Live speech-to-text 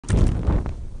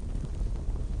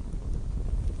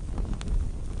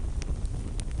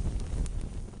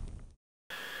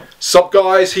Sup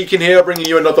guys, Heekin here, bringing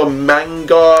you another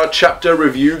manga chapter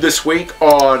review this week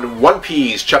on One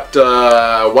Piece, chapter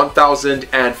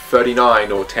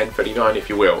 1039, or 1039 if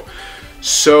you will.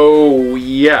 So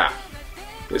yeah,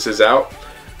 this is out.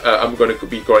 I'm going to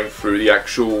be going through the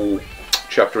actual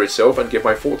chapter itself and give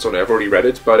my thoughts on it. I've already read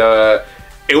it, but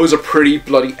it was a pretty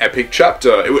bloody epic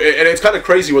chapter. And it's kind of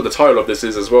crazy what the title of this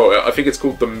is as well. I think it's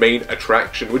called The Main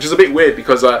Attraction, which is a bit weird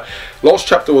because last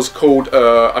chapter was called,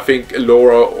 I think,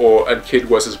 Laura and Kid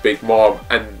versus Big Mom,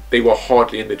 and they were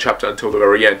hardly in the chapter until the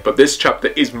very end. But this chapter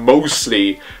is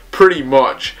mostly, pretty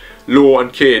much, Laura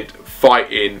and Kid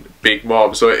fighting Big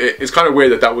Mom. So it's kind of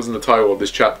weird that that wasn't the title of this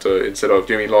chapter instead of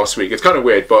doing last week. It's kind of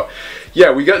weird, but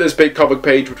yeah, we get this big cover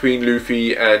page between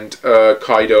Luffy and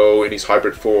Kaido in his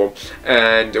hybrid form,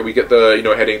 and we get the,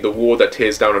 heading The War That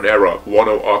Tears Down an Era,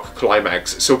 Wano Arc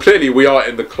Climax. So clearly we are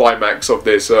in the climax of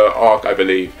this arc, I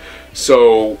believe.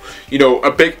 So,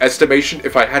 a big estimation,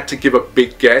 if I had to give a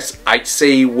big guess, I'd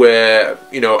say we're,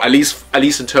 at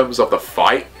least in terms of the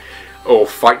fight, or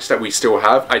fights that we still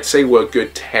have, I'd say we're a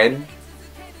good 10,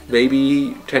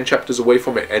 maybe 10 chapters away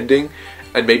from it ending,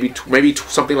 and maybe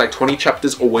something like 20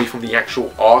 chapters away from the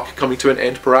actual arc coming to an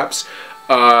end, perhaps.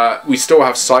 We still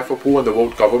have Cypher Pool and the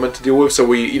world government to deal with,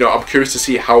 so I'm curious to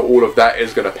see how all of that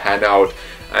is going to pan out,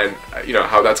 and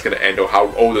how that's going to end, or how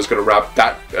Oda's going to wrap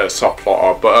that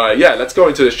subplot up. But yeah, let's go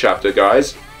into this chapter,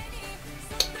 guys.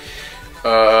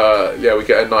 Yeah, we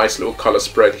get a nice little color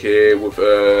spread here with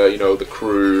the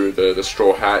crew, the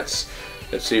straw hats.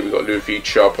 Let's see, we got Luffy,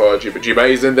 Chopper,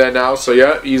 Jimmy's in there now. So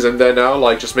yeah, he's in there now.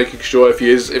 Like, just making sure if he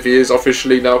is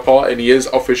officially now part, and he is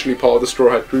officially part of the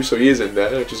Straw Hat crew, so he is in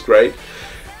there, which is great.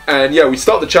 And yeah, we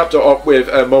start the chapter off with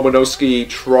Momonosuke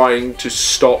trying to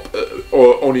stop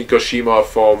Onigashima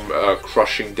from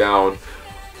crushing down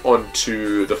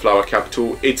onto the flower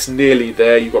capital. It's nearly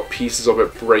there. You've got pieces of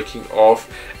it breaking off.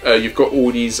 You've got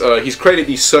all these, he's created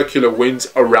these circular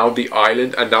winds around the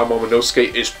island, and now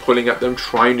Momonosuke is pulling at them,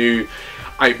 trying to,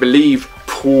 I believe,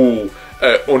 pull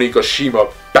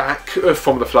Onigashima back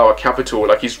from the flower capital.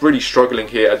 Like, he's really struggling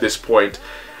here at this point.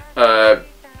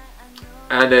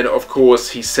 And then, of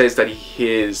course, he says that he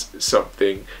hears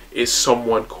something. Is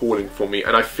someone calling for me?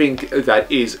 And I think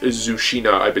that is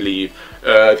Tsushima, I believe.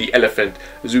 The elephant.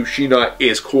 Tsushima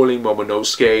is calling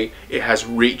Momonosuke. It has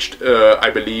reached, I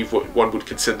believe, what one would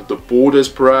consider the borders,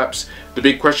 perhaps. The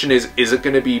big question is it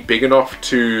going to be big enough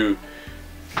to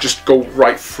just go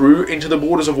right through into the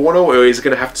borders of Wano, or is it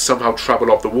going to have to somehow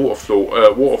travel up the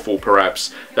waterfall,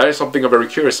 perhaps? That is something I'm very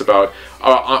curious about.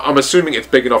 I'm assuming it's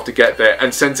big enough to get there,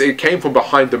 and since it came from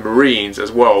behind the Marines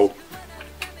as well,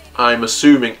 I'm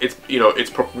assuming it's, it's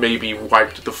probably maybe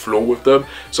wiped the floor with them.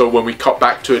 So when we cut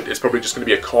back to it, it's probably just going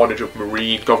to be a carnage of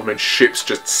Marine government ships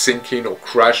just sinking or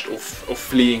crashed or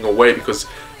fleeing away because,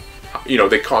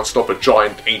 they can't stop a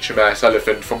giant HMS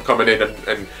elephant from coming in and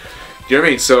you know what I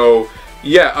mean? So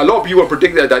yeah, a lot of people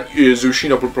predicted that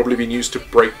Tsushima would probably be used to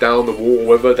break down the wall or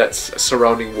whatever that's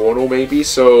surrounding Wano, maybe.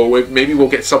 So maybe we'll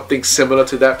get something similar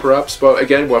to that, perhaps. But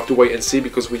again, we'll have to wait and see,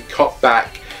 because we cut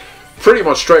back pretty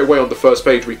much straight away on the first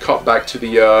page. We cut back to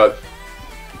the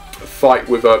fight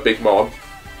with Big Mom.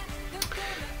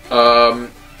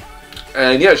 And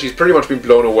yeah, she's pretty much been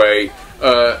blown away.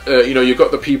 You've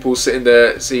got the people sitting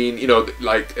there seeing,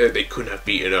 they couldn't have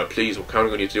beaten her, please, we're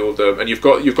counting on you to deal with them. And you've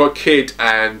got Kid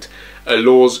and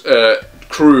Law's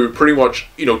crew pretty much,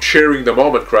 cheering them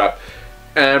on and crap.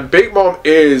 And Big Mom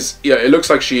is, it looks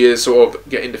like she is sort of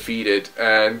getting defeated.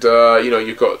 And,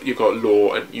 you've got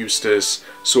Law and Eustace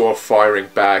sort of firing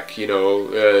back,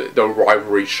 the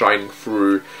rivalry shining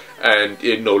through. And,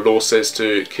 Law says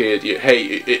to Kid,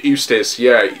 hey, Eustace,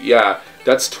 yeah,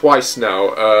 that's twice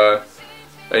now.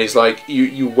 And he's like,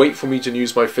 you wait for me to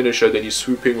use my finisher, then you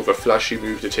swoop in with a flashy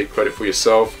move to take credit for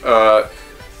yourself.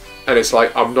 And it's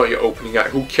like, I'm not your opening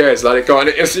act. Who cares? Let it go. And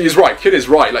he's right. Kid is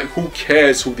right. Like, who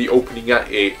cares who the opening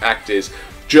act is?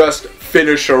 Just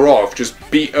finish her off. Just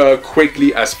beat her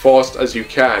quickly, as fast as you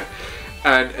can.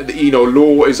 And,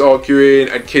 Law is arguing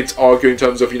and Kid's arguing in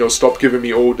terms of, stop giving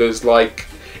me orders. Like,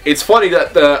 it's funny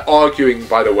that they're arguing,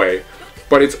 by the way.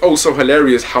 But it's also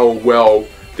hilarious how well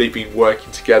they've been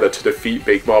working together to defeat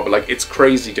Big Mom. Like, it's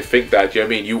crazy to think that, you know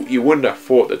what I mean? You wouldn't have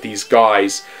thought that these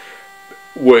guys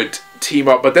would team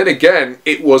up, but then again,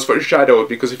 it was foreshadowed,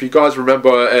 because if you guys remember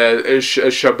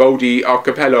Shabodi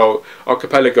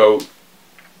Archipelago,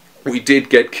 we did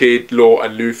get Kid, Law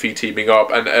and Luffy teaming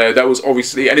up, and that was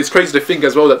obviously, and it's crazy to think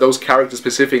as well that those characters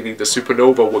specifically, the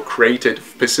Supernova, were created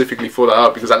specifically for that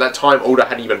arc, because at that time Oda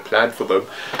hadn't even planned for them,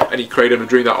 and he created them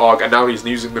during that arc, and now he's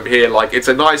using them here. Like, it's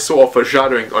a nice sort of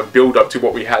foreshadowing on build up to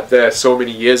what we had there so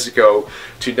many years ago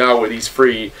to now with these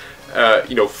three.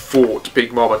 you know, fought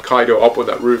Big Mom and Kaido up on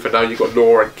that roof, and now you got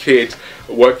Law and Kid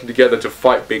working together to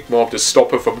fight Big Mom to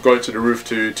stop her from going to the roof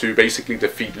to basically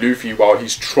defeat Luffy, while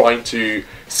he's trying to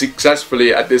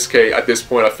successfully at this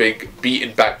point I think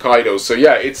beating back Kaido. So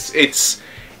yeah, it's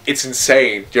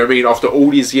insane. Do you know what I mean? After all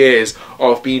these years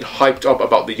of being hyped up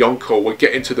about the Yonko, we're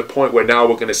getting to the point where now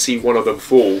we're going to see one of them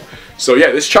fall. So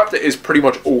yeah, this chapter is pretty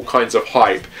much all kinds of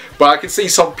hype. But I can see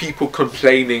some people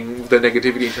complaining the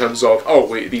negativity in terms of, oh,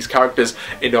 wait, these characters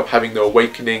end up having their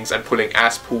awakenings and pulling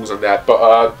ass pulls and that.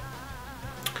 But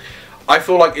I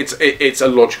feel like it's a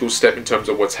logical step in terms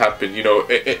of what's happened. You know,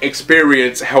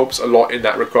 experience helps a lot in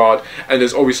that regard, and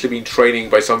there's obviously been training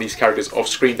by some of these characters off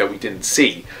screen that we didn't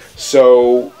see.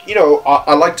 So, you know,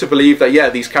 I like to believe that, yeah,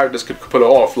 these characters could pull it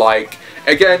off. Like,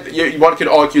 again, one could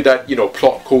argue that, you know,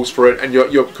 plot calls for it, and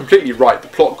you're completely right, the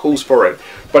plot calls for it.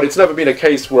 But it's never been a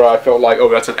case where I felt like, oh,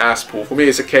 that's an ass pull. For me,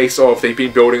 it's a case of they've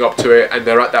been building up to it, and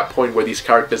they're at that point where these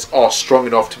characters are strong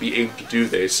enough to be able to do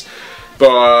this.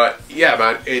 But yeah,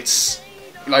 man, it's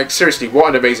like, seriously, what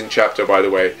an amazing chapter, by the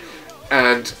way.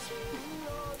 And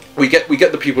we get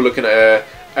the people looking at her,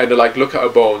 and they're like, look at her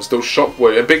bones, those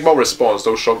shockwaves. And Big Mom responds,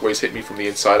 those shockwaves hit me from the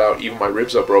inside out, even my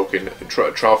ribs are broken.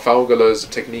 Trafalgar's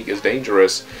technique is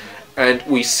dangerous. And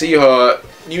we see her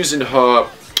using her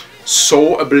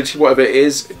soul ability, whatever it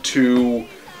is, to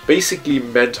basically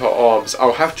mend her arms.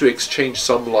 I'll have to exchange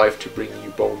some life to bring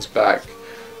you bones back.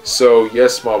 So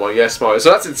yes, mama, yes, mama.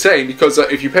 So that's insane, because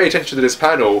if you pay attention to this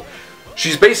panel,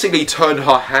 she's basically turned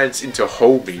her hands into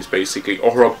homies, basically,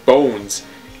 or her bones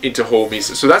into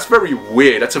homies. So that's very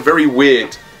weird. That's a very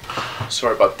weird...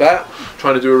 Sorry about that. I'm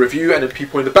trying to do a review, and then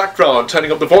people in the background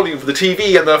turning up the volume for the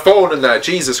TV and their phone and that.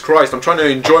 Jesus Christ, I'm trying to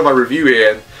enjoy my review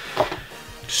here. And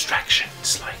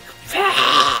distractions, like...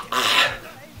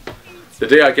 The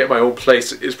day I get my own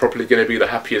place is probably going to be the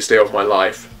happiest day of my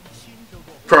life.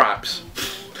 Perhaps.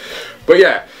 But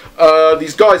yeah,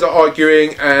 these guys are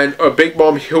arguing, and Big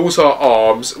Mom heals her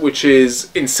arms, which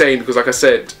is insane because, like I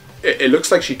said, it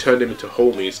looks like she turned him into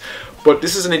homies. But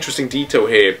this is an interesting detail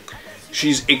here.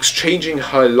 She's exchanging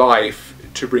her life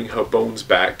to bring her bones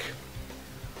back.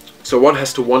 So one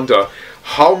has to wonder,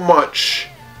 how much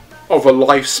of a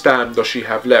lifespan does she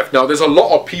have left? Now, there's a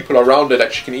lot of people around her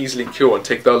that she can easily kill and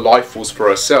take their life force for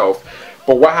herself.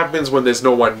 But what happens when there's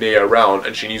no one near around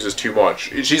and she uses too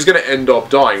much? She's going to end up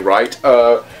dying, right?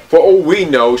 For all we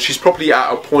know, she's probably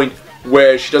at a point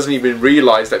where she doesn't even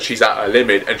realize that she's at her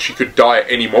limit, and she could die at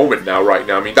any moment now, right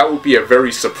now. I mean, that would be a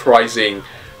very surprising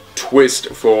twist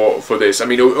for this. I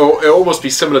mean, it'll almost be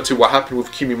similar to what happened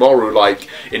with Kimimaro, like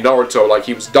in Naruto. Like,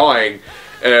 he was dying,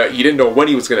 he didn't know when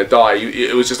he was going to die.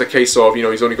 It was just a case of, you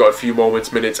know, he's only got a few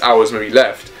moments, minutes, hours maybe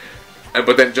left.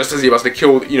 But then just as he was to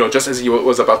kill, you know, just as he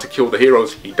was about to kill the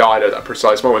heroes, he died at that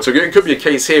precise moment. So it could be a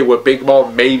case here where Big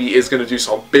Mom maybe is going to do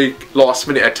some big last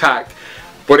minute attack,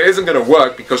 but it isn't going to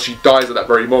work because she dies at that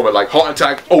very moment. Like, heart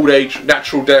attack, old age,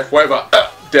 natural death, whatever,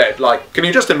 dead. Like, can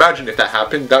you just imagine if that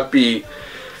happened? That'd be...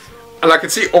 And I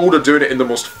could see Oda doing it in the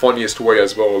most funniest way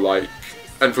as well. Like,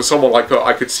 and for someone like her,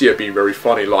 I could see it being very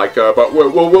funny. Like, but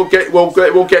we'll get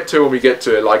to it when we get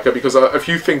to it. Like, because a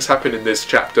few things happen in this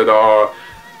chapter that are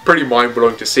pretty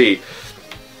mind-blowing to see.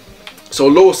 So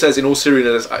Law says, in all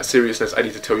seriousness, I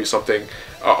need to tell you something.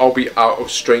 I'll be out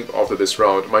of strength after this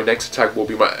round. My next attack will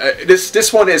be my...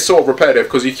 This one is sort of repetitive,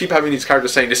 because you keep having these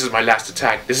characters saying, this is my last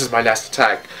attack, this is my last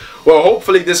attack. Well,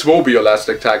 hopefully this will be your last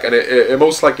attack, and it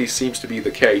most likely seems to be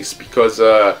the case, because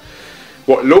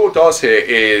what Law does here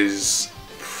is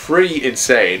pretty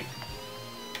insane.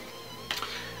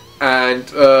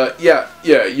 And yeah,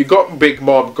 you got Big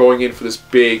Mom going in for this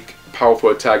big, powerful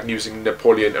attack using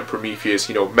Napoleon and Prometheus,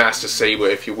 you know, Master Saber,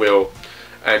 if you will,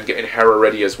 and getting Hera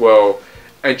ready as well.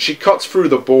 And she cuts through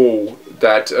the ball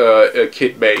that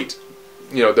Kid made,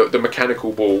 you know, the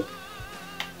mechanical ball.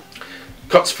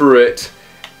 Cuts through it,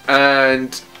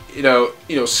 and you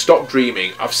know, stop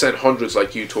dreaming. I've sent hundreds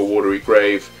like you to a watery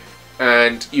grave.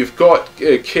 And you've got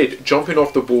Kid jumping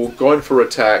off the ball, going for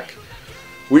attack.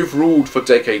 We've ruled for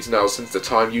decades now, since the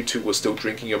time you two were still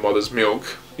drinking your mother's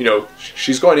milk. You know,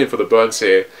 she's going in for the burns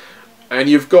here. And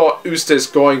you've got Eustace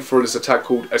going for this attack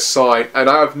called a sign. And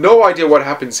I have no idea what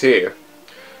happens here,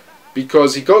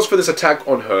 because he goes for this attack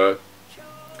on her.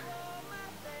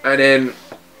 And then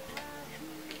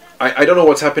I don't know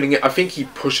what's happening. I think he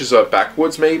pushes her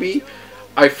backwards, maybe.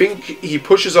 I think he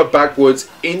pushes her backwards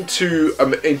into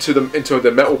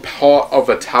the metal part of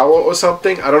a tower or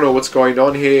something. I don't know what's going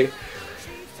on here.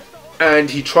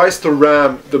 And he tries to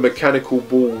ram the mechanical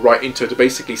ball right into her to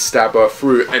basically stab her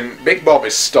through. And Big Mom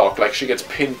is stuck. Like, she gets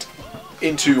pinned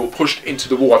into, or pushed into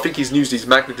the wall. I think he's used his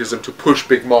magnetism to push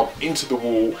Big Mom into the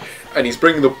wall, and he's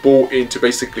bringing the ball in to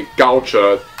basically gouge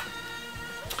her.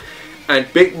 And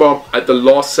Big Mom, at the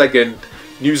last second,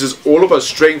 uses all of her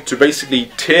strength to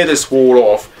basically tear this wall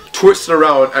off, twist it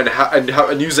around,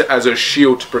 and use it as a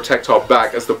shield to protect her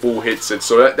back as the ball hits it.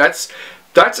 So that's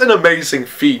an amazing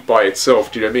feat by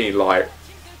itself. Do you know what I mean? Like,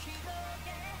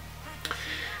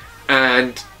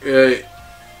 and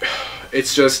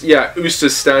it's just, yeah,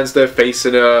 Eustace stands there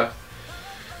facing her,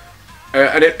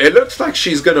 and it looks like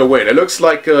she's gonna win. It looks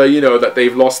like you know, that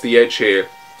they've lost the edge here,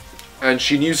 and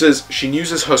she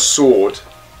uses her sword,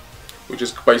 which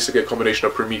is basically a combination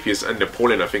of Prometheus and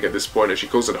Napoleon, I think, at this point, and she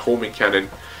calls it homing cannon,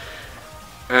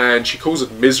 and she calls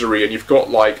it misery. And you've got,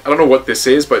 like, I don't know what this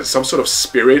is, but it's some sort of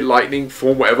spirit lightning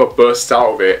form, whatever, bursts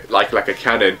out of it like a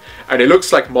cannon, and it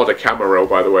looks like Mother Camaro,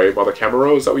 by the way. Mother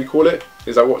Camaro, is that what you call it?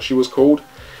 Is that what she was called?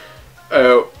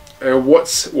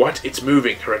 It's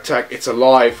moving, her attack, it's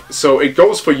alive. So it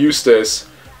goes for Eustace,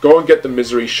 go and get the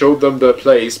misery, show them the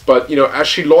place, but you know, as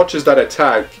she launches that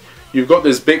attack, you've got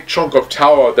this big chunk of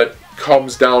tower that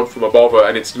comes down from above her,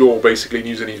 and it's Law basically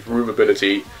using his room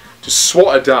ability to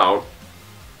swat her down,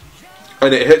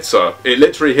 and it hits her. It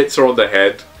literally hits her on the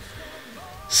head.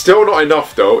 Still not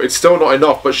enough though, it's still not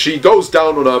enough, but she goes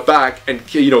down on her back, and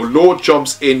you know, Law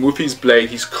jumps in with his blade.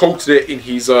 He's coated it in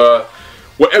his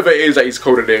whatever it is that he's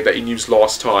coated in that he used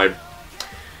last time.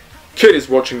 Kid is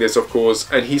watching this, of course,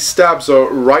 and he stabs her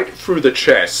right through the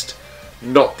chest.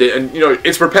 And you know,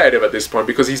 it's repetitive at this point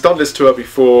because he's done this to her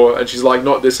before, and she's like,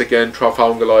 not this again,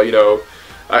 Trafalgar, you know.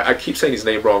 I keep saying his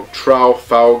name wrong.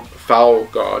 Trafalgar,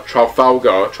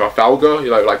 you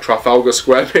know, like Trafalgar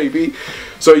Square maybe.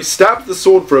 So he stabs the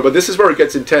sword through her, but this is where it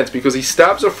gets intense because he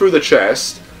stabs her through the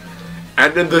chest,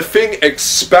 and then the thing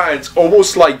expands,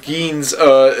 almost like Gein's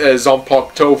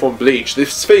Zanpakuto from Bleach.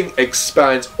 This thing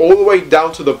expands all the way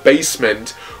down to the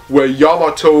basement where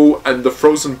Yamato and the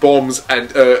frozen bombs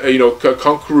and you know,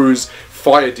 Kankuru's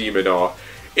fire demon are.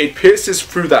 It pierces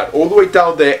through that all the way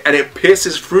down there, and it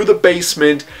pierces through the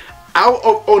basement, out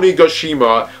of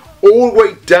Onigashima, all the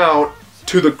way down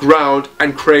to the ground,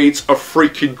 and creates a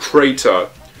freaking crater.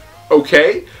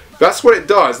 Okay? That's what it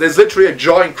does. There's literally a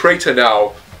giant crater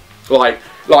now. Like,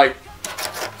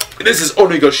 this is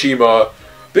Onigashima.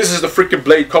 This is the freaking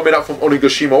blade coming out from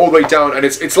Onigashima all the way down, and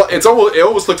it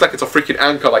almost looks like it's a freaking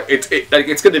anchor. Like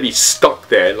it's going to be stuck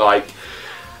there. Like,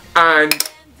 and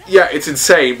yeah, it's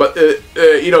insane. But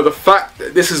you know, the fact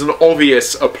that this is an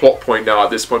obvious plot point now at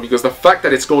this point, because the fact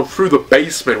that it's gone through the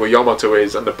basement where Yamato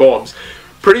is and the bombs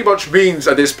pretty much means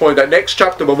at this point that next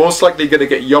chapter we're most likely going to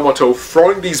get Yamato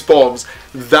throwing these bombs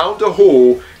down the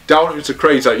hall, down into the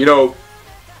crater. You know.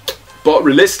 But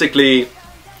realistically,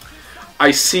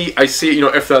 I see, you know,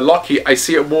 if they're lucky, I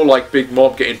see it more like Big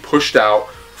Mom getting pushed out,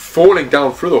 falling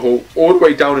down through the hole, all the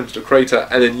way down into the crater,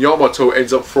 and then Yamato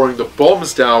ends up throwing the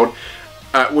bombs down,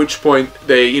 at which point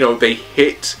they, you know, they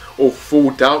hit or fall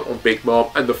down on Big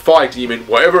Mom, and the fire demon,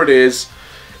 whatever it is,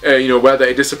 you know, whether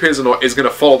it disappears or not, is going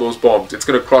to follow those bombs. It's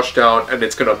going to crush down, and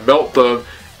it's going to melt them,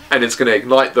 and it's going to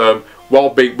ignite them, while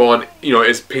Big Mom, you know,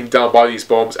 is pinned down by these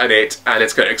bombs, and it's going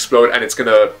to explode, and it's going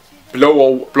to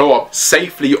blow up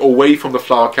safely away from the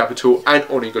Flower Capital and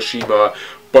Onigashima,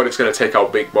 but it's going to take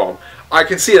out Big Mom. I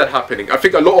can see that happening. I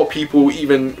think a lot of people,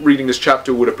 even reading this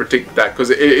chapter, would have predicted that, because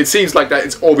it seems like that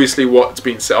it's obviously what's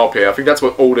been set up here. I think that's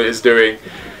what Oda is doing,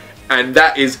 and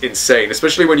that is insane,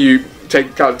 especially when you take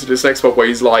account to this next part where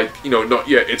he's like, you know, not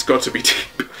yet, it's got to be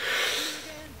deep.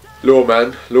 Law,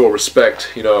 man. Law,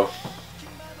 respect, you know.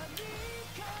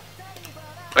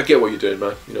 I get what you're doing,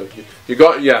 man. You know, you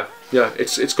got, yeah,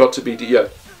 it's got to be, yeah.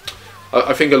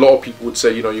 I think a lot of people would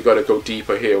say, you know, you got to go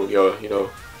deeper here when you're, you know,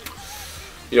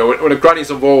 when a granny's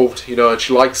involved, you know, and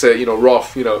she likes it, you know,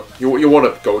 rough, you know, you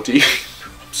want to go deep.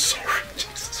 I'm sorry,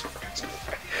 Jesus Christ.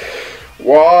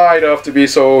 Why do I have to be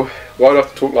so? Why do I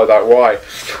have to talk like that? Why?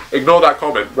 Ignore that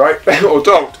comment, right? Or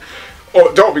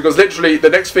don't, because literally the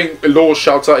next thing Law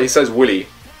shouts out, he says, Willy.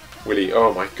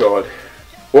 Oh my God,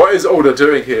 what is Oda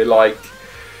doing here? Like,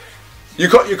 you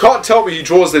can't tell me he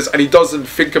draws this and he doesn't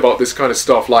think about this kind of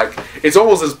stuff. Like, it's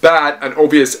almost as bad and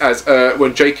obvious as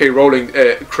when J.K. Rowling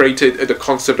created the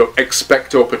concept of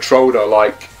Expecto Patronum.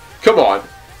 Like, come on.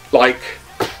 Like,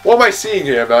 what am I seeing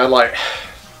here, man? Like,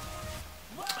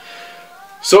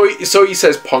 so he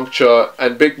says puncture,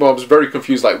 and Big Mom's very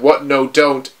confused, like, what? No,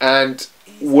 don't. And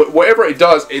whatever it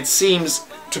does, it seems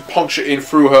to puncture in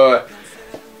through her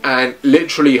and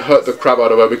literally hurt the crap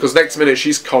out of her, because next minute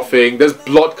she's coughing, there's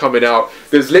blood coming out,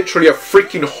 there's literally a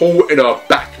freaking hole in her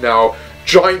back now,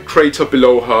 giant crater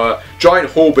below her, giant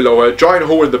hole below her, giant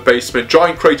hole in the basement,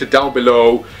 giant crater down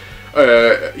below.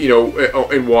 you know,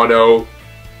 in Wano.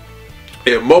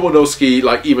 Momonosuke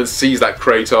like even sees that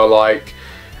crater, like,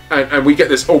 and we get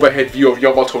this overhead view of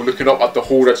Yamato looking up at the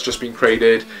hole that's just been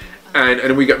created,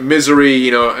 and we get Misery,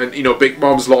 you know, and you know, Big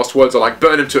Mom's last words are like,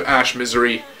 "Burn him to ash,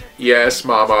 Misery." Yes,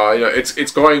 Mama. You know,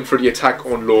 it's going for the attack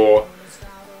on Law.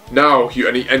 Now,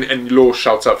 and Law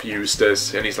shouts out for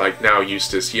Eustace, and he's like, "Now,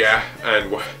 Eustace, yeah."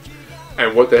 And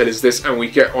what the hell is this? And we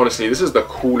get, honestly, this is the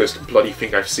coolest bloody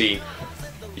thing I've seen.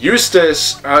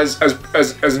 Eustace has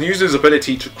used his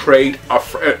ability to create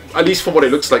at least from what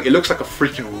it looks like a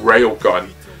freaking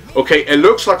railgun. Okay, it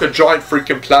looks like a giant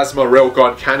freaking plasma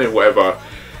railgun cannon, whatever.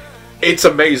 It's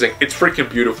amazing. It's freaking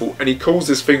beautiful. And he calls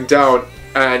this thing down,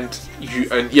 and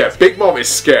yeah, Big Mom is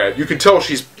scared. You can tell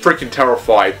she's freaking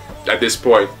terrified at this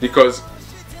point, because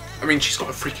I mean, she's got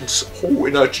a freaking hole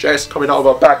in her chest coming out of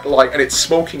her back, like, and it's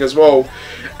smoking as well.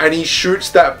 And he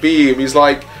shoots that beam. He's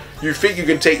like, "You think you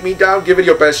can take me down? Give it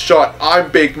your best shot.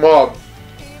 I'm Big Mom,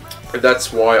 and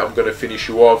that's why I'm gonna finish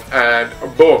you off." And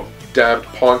boom, damned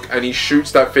punk. And he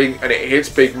shoots that thing, and it hits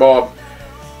Big Mom,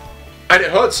 and it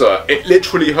hurts her. It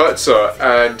literally hurts her.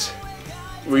 And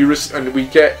we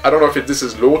get, I don't know if this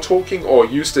is Law talking or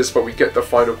Eustace, but we get the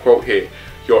final quote here: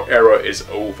 "Your era is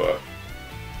over."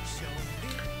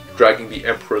 Dragging the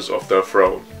emperors off their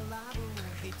throne.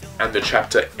 And the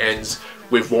chapter ends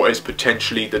with what is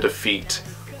potentially the defeat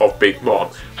of Big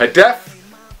Mom. Her death?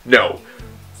 No.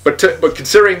 But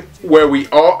considering where we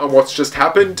are and what's just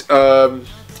happened,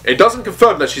 it doesn't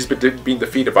confirm that she's been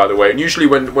defeated, by the way. And usually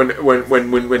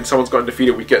when someone's gotten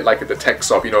defeated, we get like the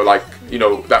text up, you know, like, you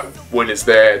know, that one is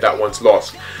there, that one's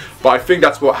lost. But I think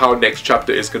that's how next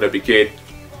chapter is going to begin.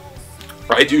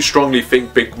 I do strongly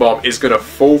think Big Mom is going to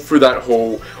fall through that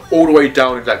hole all the way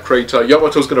down in that crater.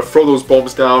 Yamato's going to throw those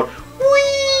bombs down.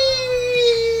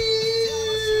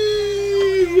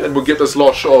 And we'll get this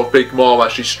last shot of Big Mom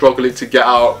as she's struggling to get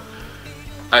out.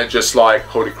 And just like,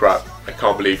 holy crap, I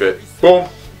can't believe it. Boom.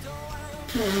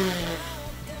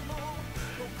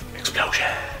 Explosion.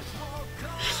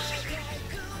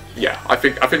 Yeah, I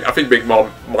think Big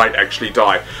Mom might actually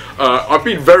die. I've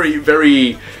been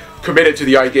very committed to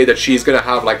the idea that she's gonna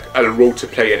have like a role to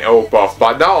play in Elbaf,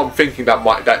 but now I'm thinking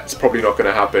that's probably not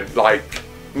gonna happen. Like,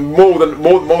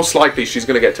 most likely she's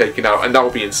gonna get taken out, and that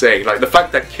would be insane. Like, the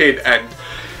fact that Kid and,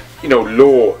 you know,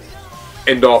 Law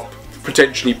end up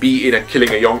potentially beating and killing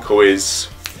a Yonko is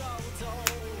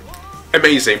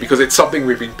amazing, because it's something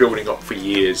we've been building up for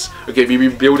years. Okay, we've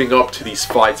been building up to these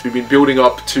fights, we've been building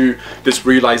up to this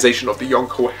realization of the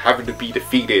Yonko having to be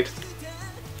defeated,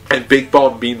 and Big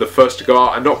Mom being the first to go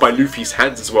out, and not by Luffy's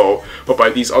hands as well, but by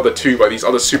these other two, by these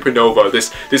other supernova,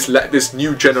 this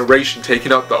new generation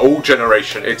taking out the old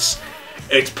generation. It's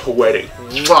poetic.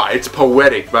 Mwah, it's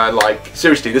poetic, man. Like,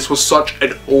 seriously, this was such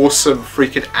an awesome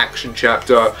freaking action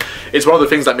chapter. It's one of the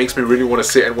things that makes me really want to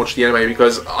sit and watch the anime,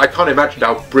 because I can't imagine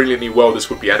how brilliantly well this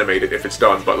would be animated if it's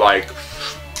done. But like,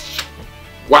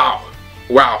 wow.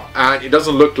 And it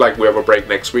doesn't look like we have a break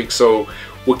next week, so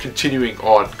we're continuing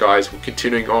on, guys. We're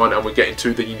continuing on, and we're getting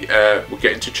to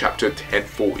chapter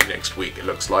 1040 next week, it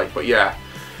looks like. But yeah,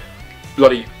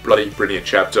 bloody brilliant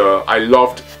chapter. I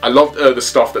loved the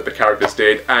stuff that the characters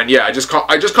did, and yeah, I just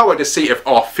can't wait to see if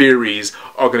our theories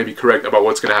are going to be correct about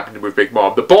what's going to happen with Big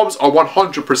Mom. The bombs are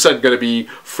 100% going to be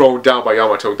thrown down by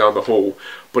Yamato down the hall,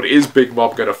 but is Big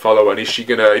Mom going to follow, and is she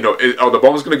going to, you know, are the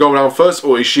bombs going to go down first,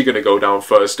 or is she going to go down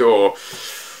first? Or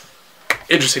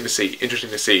interesting to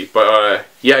see. But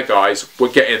yeah, guys,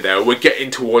 we're getting there. We're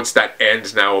getting towards that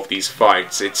end now of these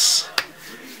fights. It's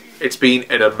been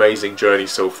an amazing journey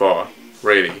so far,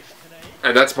 really.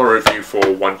 And that's my review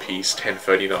for One Piece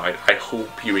 1039. I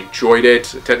hope you enjoyed it.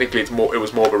 Technically, it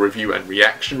was more of a review and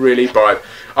reaction, really, but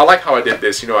I like how I did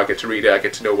this. You know, I get to read it, I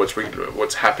get to know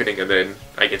what's happening, and then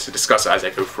I get to discuss it as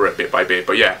I go through it bit by bit.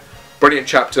 But yeah, brilliant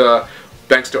chapter.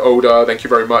 Thanks to Oda, thank you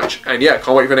very much. And yeah,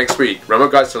 can't wait for next week. Remember,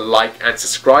 guys, to like and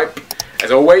subscribe. As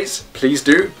always, please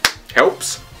do.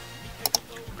 Helps.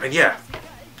 And yeah,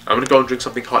 I'm gonna go and drink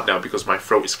something hot now because my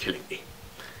throat is killing me.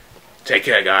 Take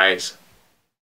care, guys.